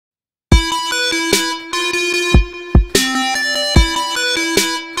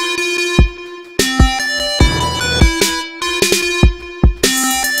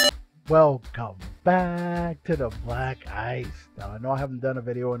Welcome back to the Black Ice. Now, I know I haven't done a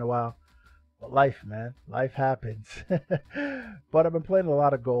video in a while, but life, man, life happens. But I've been playing a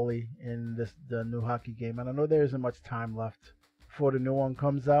lot of goalie in the new hockey game, and I know there isn't much time left before the new one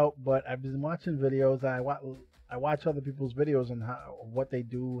comes out. But I've been watching videos. I watch other people's videos on what they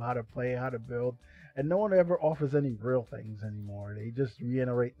do, how to play, how to build, and no one ever offers any real things anymore. They just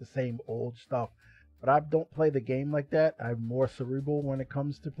reiterate the same old stuff. But I don't play the game like that. I'm more cerebral when it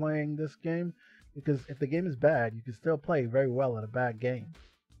comes to playing this game, because if the game is bad, you can still play very well at a bad game.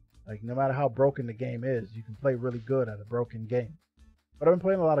 Like, no matter how broken the game is, you can play really good at a broken game. But I've been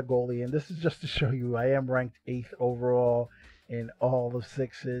playing a lot of goalie, and this is just to show you I am ranked 8th overall in all of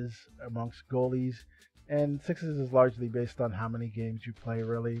sixes amongst goalies. And sixes is largely based on how many games you play,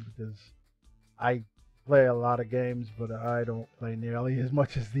 really, because I play a lot of games, but I don't play nearly as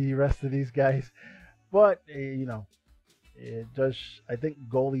much as the rest of these guys. But, you know, it does. I think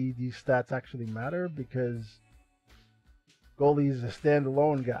goalie, these stats actually matter because goalie is a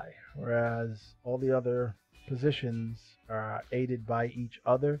standalone guy, whereas all the other positions are aided by each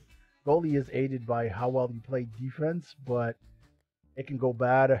other. Goalie is aided by how well you play defense, but it can go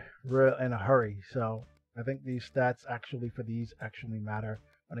bad in a hurry. So I think these stats actually for these actually matter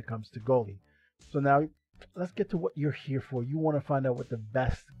when it comes to goalie. So now let's get to what you're here for. You want to find out what the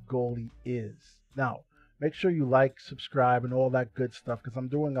best goalie is. Now, make sure you like, subscribe, and all that good stuff, because I'm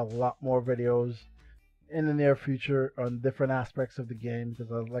doing a lot more videos in the near future on different aspects of the game,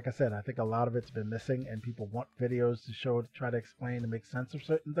 because like I said, I think a lot of it's been missing and people want videos to show, to try to explain and make sense of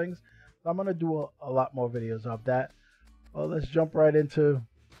certain things. So I'm going to do a lot more videos of that. Well, let's jump right into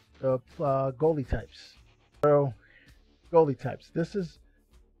the goalie types. So, goalie types. This is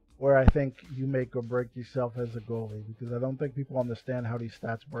where I think you make or break yourself as a goalie, because I don't think people understand how these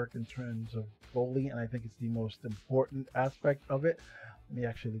stats work in terms of goalie, and I think it's the most important aspect of it. Let me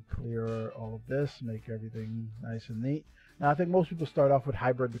actually clear all of this, make everything nice and neat. Now, I think most people start off with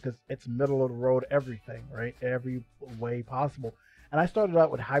hybrid because it's middle of the road everything, right? Every way possible. And I started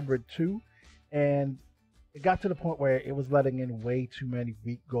out with hybrid too, and it got to the point where it was letting in way too many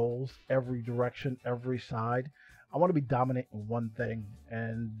weak goals, every direction, every side. I want to be dominant in one thing,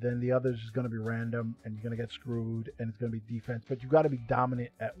 and then the other is just going to be random, and you're going to get screwed, and it's going to be defense. But you got to be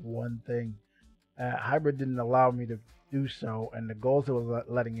dominant at one thing. Hybrid didn't allow me to do so, and the goals it was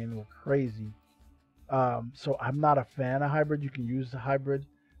letting in were crazy. So I'm not a fan of hybrid. You can use the hybrid,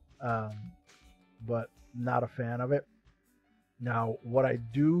 but not a fan of it. Now, what I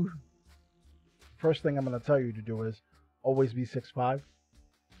do, first thing I'm going to tell you to do is always be 6'5",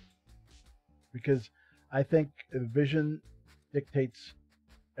 because I think vision dictates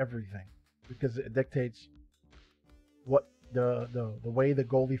everything, because it dictates what the way the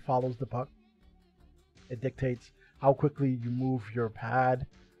goalie follows the puck. It dictates how quickly you move your pad,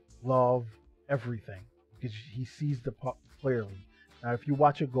 glove, everything, because he sees the puck clearly. Now, if you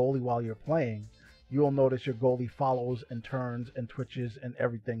watch a goalie while you're playing, you'll notice your goalie follows and turns and twitches and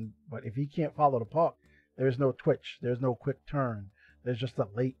everything. But if he can't follow the puck, there's no twitch, there's no quick turn. There's just a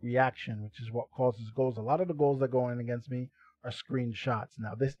late reaction, which is what causes goals. A lot of the goals that go in against me are screened shots.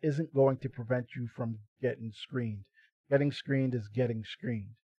 Now, this isn't going to prevent you from getting screened. Getting screened is getting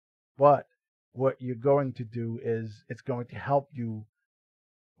screened. But what you're going to do is it's going to help you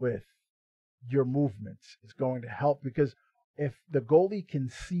with your movements. It's going to help, because if the goalie can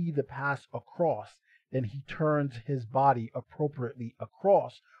see the pass across, then he turns his body appropriately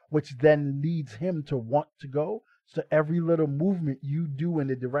across, which then leads him to want to go. So every little movement you do in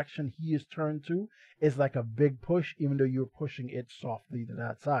the direction he is turned to is like a big push, even though you're pushing it softly to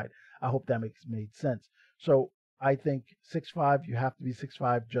that side. I hope that made sense. So I think 6'5", you have to be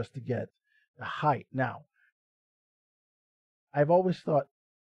 6'5" just to get the height. Now, I've always thought,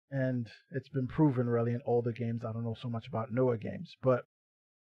 and it's been proven really in older games, I don't know so much about newer games, but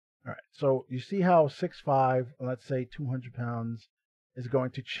all right, so you see how 6'5", let's say 200 pounds, is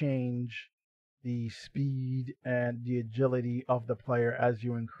going to change the speed and the agility of the player as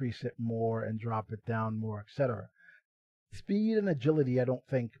you increase it more and drop it down more, etc. Speed and agility, I don't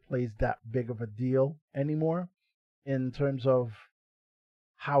think plays that big of a deal anymore in terms of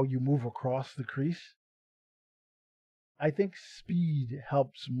how you move across the crease. I think speed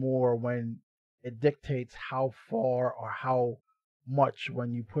helps more when it dictates how far or how much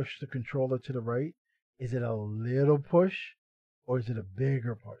when you push the controller to the right. Is it a little push or is it a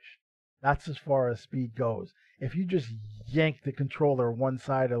bigger push? That's as far as speed goes. If you just yank the controller one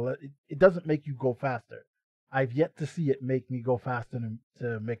side, it doesn't make you go faster. I've yet to see it make me go faster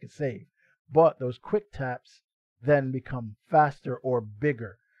to make it save. But those quick taps then become faster or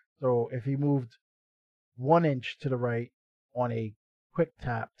bigger. So if he moved 1 inch to the right on a quick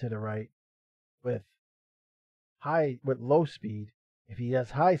tap to the right, with low speed. If he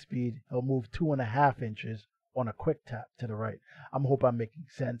has high speed, he'll move 2.5 inches on a quick tap to the right. Hope I'm making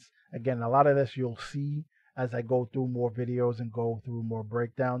sense. Again, a lot of this you'll see as I go through more videos and go through more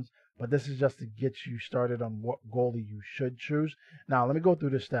breakdowns. But this is just to get you started on what goalie you should choose. Now, let me go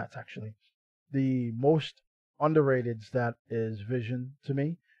through the stats actually. The most underrated stat is vision to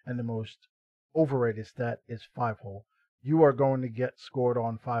me, and the most overrated stat is 5-hole. You are going to get scored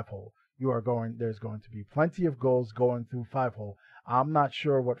on 5-hole. There's going to be plenty of goals going through 5-hole. I'm not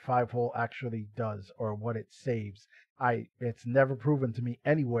sure what 5-hole actually does or what it saves. It's never proven to me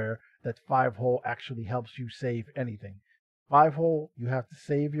anywhere that 5-hole actually helps you save anything. 5-hole, you have to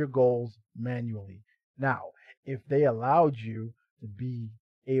save your goals manually. Now, if they allowed you to be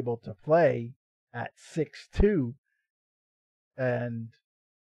able to play at 6'2" and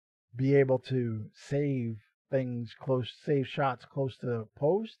be able to save shots close to the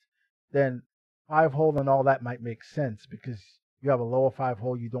post, then 5-hole and all that might make sense because you have a lower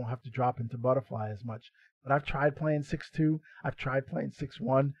 5-hole, you don't have to drop into butterfly as much. But I've tried playing 6'2", I've tried playing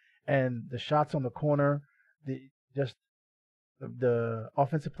 6'1", and the shots on the corner, the just the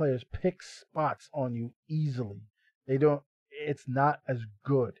offensive players pick spots on you easily. They don't. It's not as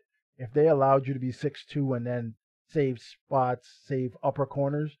good. If they allowed you to be 6'2" and then save spots, save upper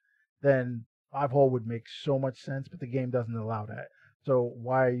corners, then 5-hole would make so much sense. But the game doesn't allow that. So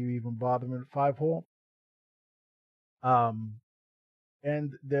why are you even bothering with 5-hole? Um,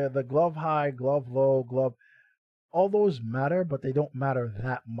 and the glove high, glove low, glove, all those matter, but they don't matter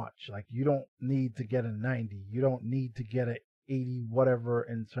that much. Like you don't need to get a 90. You don't need to get a 80 whatever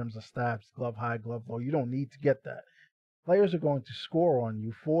in terms of stats, glove high, glove low. You don't need to get that. Players are going to score on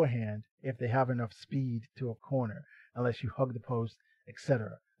you forehand if they have enough speed to a corner, unless you hug the post,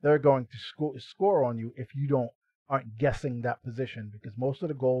 etc. They're going to score on you if you aren't guessing that position, because most of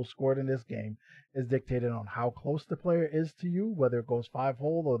the goals scored in this game is dictated on how close the player is to you, whether it goes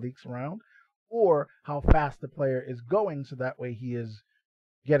 5-hole or leaks around, or how fast the player is going, so that way he is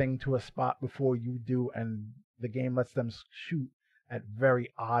getting to a spot before you do, and the game lets them shoot at very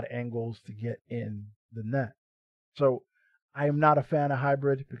odd angles to get in the net. So I am not a fan of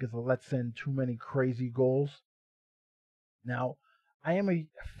hybrid because it lets in too many crazy goals. Now, I am a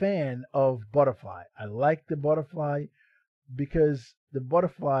fan of butterfly. I like the butterfly because the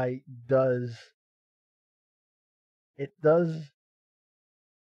butterfly does it does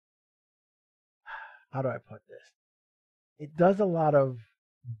how do I put this? It does a lot of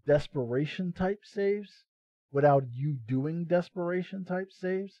desperation type saves without you doing desperation type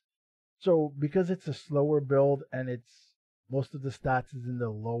saves. So because it's a slower build and it's most of the stats is in the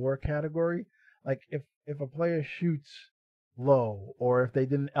lower category, like if a player shoots low or if they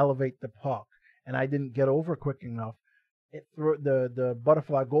didn't elevate the puck and I didn't get over quick enough, the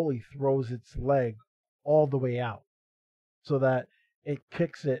butterfly goalie throws its leg all the way out so that it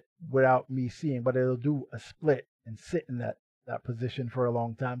kicks it without me seeing, but it'll do a split and sit in that position for a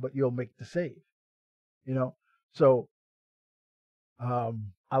long time, but you'll make the save, you know. So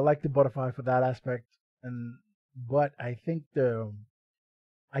I like the butterfly for that aspect, and but I think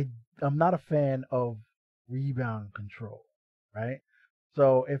I I'm not a fan of rebound control, right?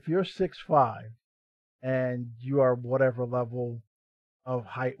 So if you're 6'5" and you are whatever level of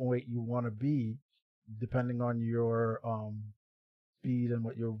height and weight you want to be, depending on your speed and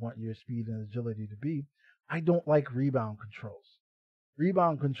what you want your speed and agility to be, I don't like rebound controls.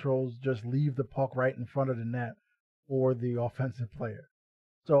 Rebound controls just leave the puck right in front of the net for the offensive player.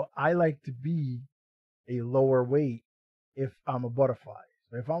 So I like to be a lower weight if I'm a butterfly.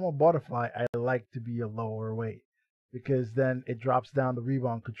 So if I'm a butterfly, I like to be a lower weight because then it drops down the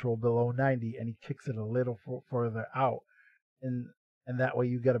rebound control below 90 and he kicks it a little further out, and that way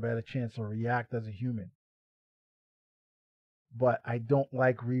you get a better chance to react as a human. But I don't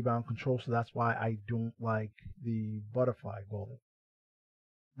like rebound control, so that's why I don't like the butterfly goalie.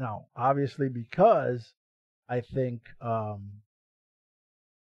 Now, obviously, because I think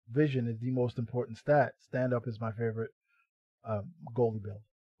vision is the most important stat, stand up is my favorite goalie build.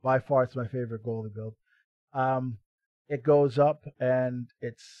 By far, it's my favorite goalie build. Um, it goes up, and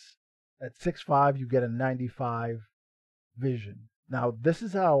it's at 6'5", you get a 95 vision. Now, this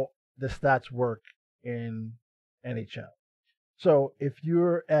is how the stats work in NHL. So if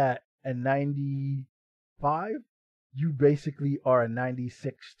you're at a 95, you basically are a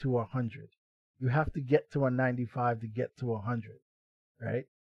 96 to 100. You have to get to a 95 to get to 100, right?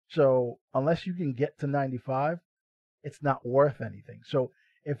 So unless you can get to 95, it's not worth anything. So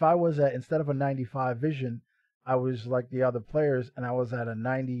if I was at, instead of a 95 vision, I was like the other players and I was at a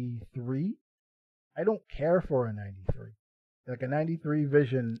 93, I don't care for a 93. Like a 93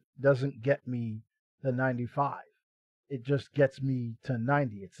 vision doesn't get me to 95. It just gets me to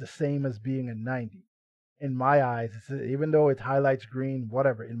 90. It's the same as being a 90. In my eyes, even though it highlights green,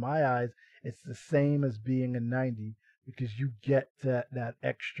 whatever, in my eyes, it's the same as being a 90 because you get that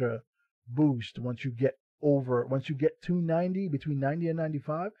extra boost once you get to 90, between 90 and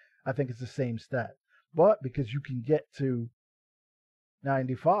 95, I think it's the same stat. But because you can get to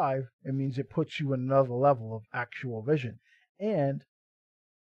 95, it means it puts you in another level of actual vision. And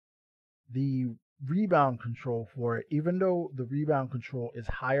the rebound control for it, even though the rebound control is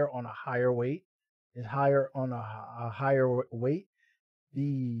higher on a higher weight, is higher on a higher weight,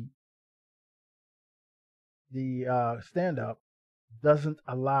 the stand up doesn't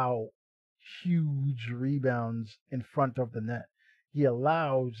allow huge rebounds in front of the net. He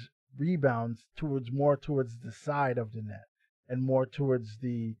allows rebounds towards the side of the net and more towards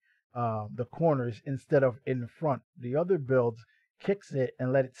the corners instead of in front. The other builds kicks it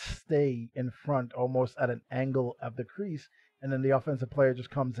and let it stay in front almost at an angle of the crease, and then the offensive player just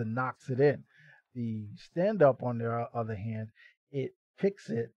comes and knocks it in. The stand up, on the other hand, it kicks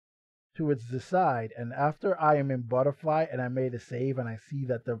it towards the side, and after I am in butterfly and I made a save and I see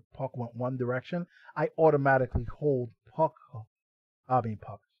that the puck went one direction, I automatically hold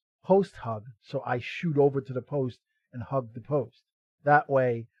post hug, so I shoot over to the post and hug the post. That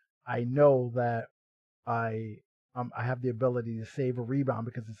way, I know that I I have the ability to save a rebound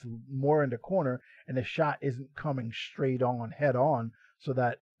because it's more in the corner and the shot isn't coming straight on, head on, so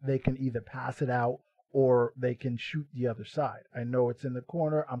that they can either pass it out or they can shoot the other side. I know it's in the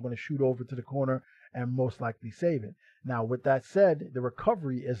corner. I'm going to shoot over to the corner and most likely save it. Now, with that said, the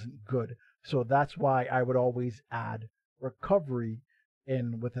recovery isn't good. So that's why I would always add recovery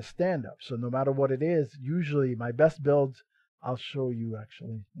in with a stand up. So no matter what it is, usually my best builds, I'll show you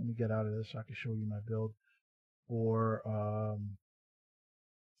actually. Let me get out of this so I can show you my build for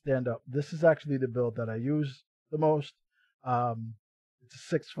stand up. This is actually the build that I use the most.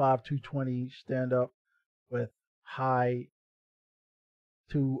 It's a 6'5", 220 stand up with high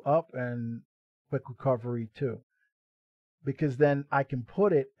 2 up and quick recovery 2. Because then I can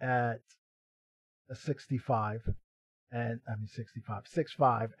put it at a 65 and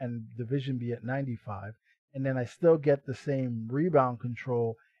 6'5", and the vision be at 95, and then I still get the same rebound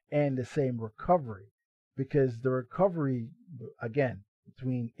control and the same recovery, because the recovery, again,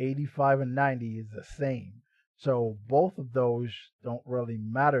 between 85 and 90 is the same. So both of those don't really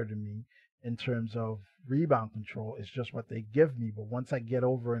matter to me in terms of rebound control. It's just what they give me. But once I get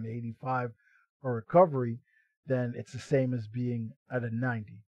over an 85 for recovery, then it's the same as being at a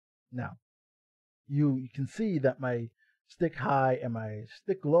 90. Now, you can see that my stick high and my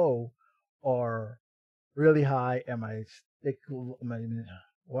stick low are really high, and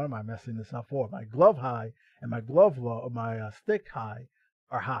what am I messing this up for? My glove high and my glove low, my stick high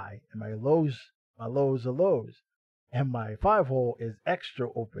are high, and my lows are lows, and my 5-hole is extra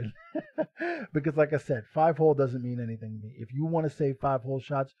open because, like I said, 5-hole doesn't mean anything to me. If you want to save 5-hole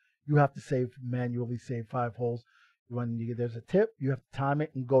shots, you have to manually save 5 holes. When there's a tip, you have to time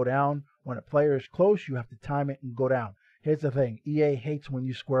it and go down. When a player is close, you have to time it and go down. Here's the thing: EA hates when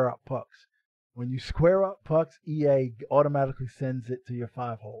you square up pucks. When you square up pucks, EA automatically sends it to your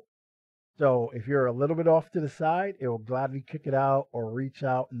 5-hole. So if you're a little bit off to the side, it will gladly kick it out or reach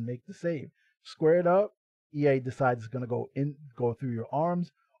out and make the save. Square it up, EA decides it's going to go through your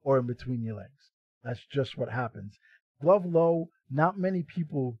arms or in between your legs. That's just what happens. Glove low,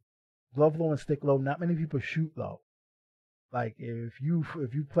 glove low and stick low, not many people shoot low. Like if you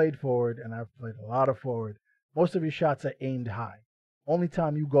played forward, and I've played a lot of forward, most of your shots are aimed high. Only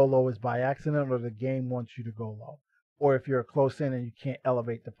time you go low is by accident or the game wants you to go low, or if you're close in and you can't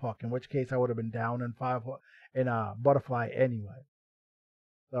elevate the puck, in which case I would have been down in a butterfly anyway.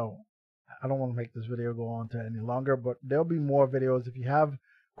 So I don't want to make this video go on to any longer, but there'll be more videos. If you have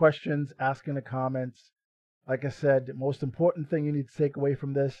questions, ask in the comments. Like I said, the most important thing you need to take away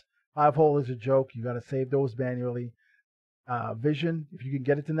from this: 5-hole is a joke. You got to save those manually. Vision, if you can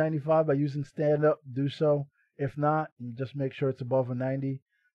get it to 95 by using stand up, do so. If not, just make sure it's above a 90,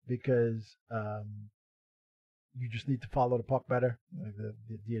 because you just need to follow the puck better.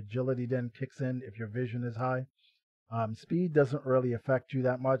 The agility then kicks in if your vision is high. Speed doesn't really affect you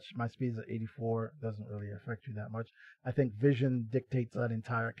that much. My speed is at 84, doesn't really affect you that much. I think vision dictates that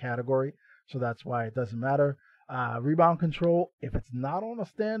entire category, so that's why it doesn't matter. Rebound control, if it's not on a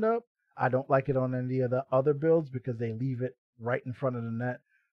stand up, I don't like it on any of the other builds because they leave it right in front of the net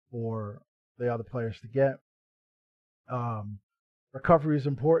for the other players to get. Recovery is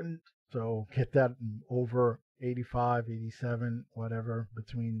important, so get that over 85, 87, whatever,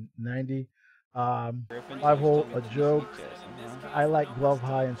 between 90. Five hole, a joke. I like glove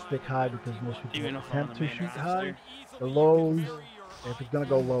high and stick high because most people attempt to shoot high. The lows, if it's gonna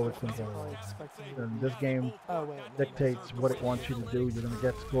go low, it's gonna go low. And this game dictates what it wants you to do. You're gonna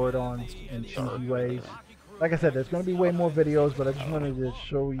get scored on in cheesy ways. Like I said, there's going to be way more videos, but I just wanted to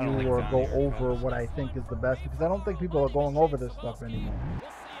show you or go over what I think is the best, because I don't think people are going over this stuff anymore.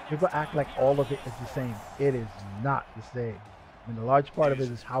 People act like all of it is the same. It is not the same. I mean, the large part of it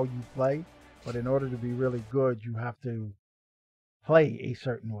is how you play, but in order to be really good, you have to play a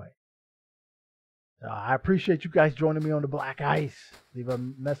certain way. I appreciate you guys joining me on the Black Ice. Leave a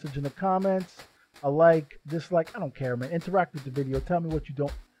message in the comments, a like, dislike, I don't care, man. Interact with the video. Tell me what you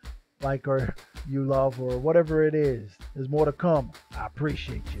don't like or you love or whatever it is. There's more to come. I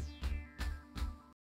appreciate you.